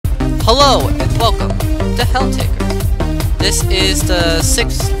Hello and welcome to Helltaker. This is the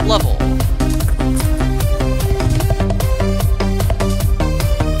 6th level.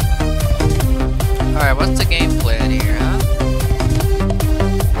 Alright, what's the game plan here, huh?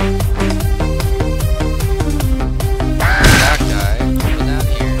 That guy, put that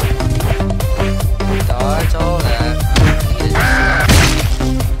here. Dodge all that.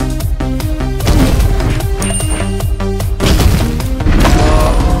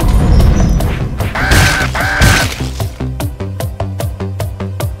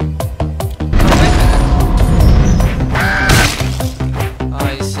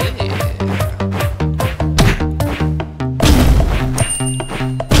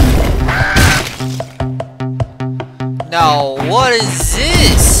 Now, what is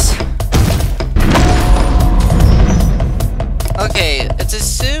this? Okay, it's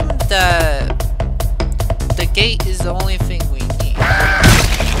assumed that the gate is the only thing we need.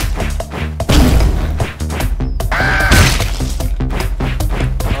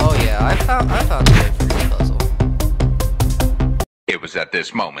 Oh yeah, I found the way for this puzzle. It was at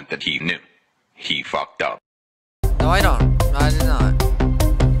this moment that he knew. He fucked up. No, I don't. No, I did not.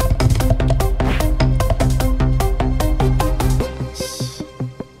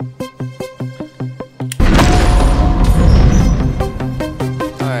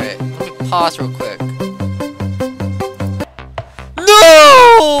 Pause real quick.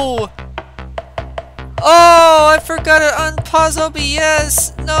 No! Oh, I forgot to unpause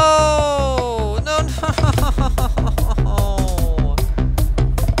OBS. No, no, no.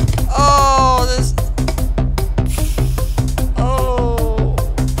 Oh, this. Oh.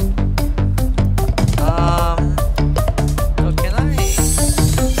 Oh, can I?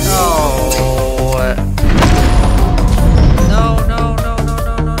 No.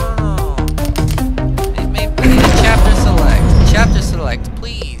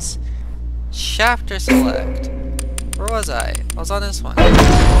 Please. Chapter select. Where was I? I was on this one.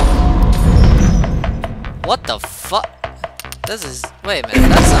 What the fuck? This is. Wait a minute,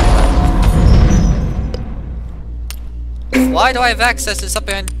 that's not right. Why do I have access to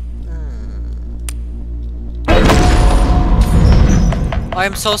something? I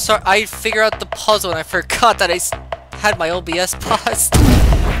am so sorry. I figured out the puzzle and I forgot that I had my OBS paused.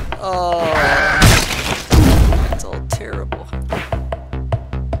 Oh. That's all terrible.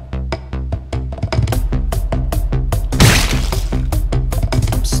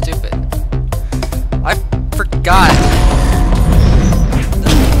 God.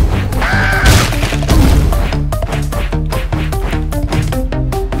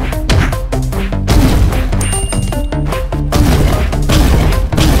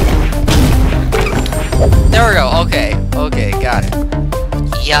 There we go. Okay. Okay, got it.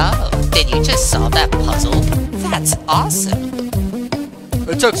 Yo, did you just solve that puzzle? That's awesome.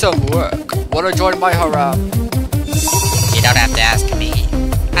 It took some work. Wanna join my harem? You don't have to ask me.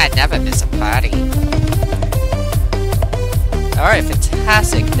 I'd never miss a party. Alright,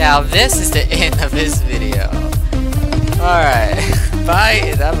 fantastic. Now this is the end of this video. Alright, bye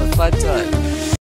and have a fun time.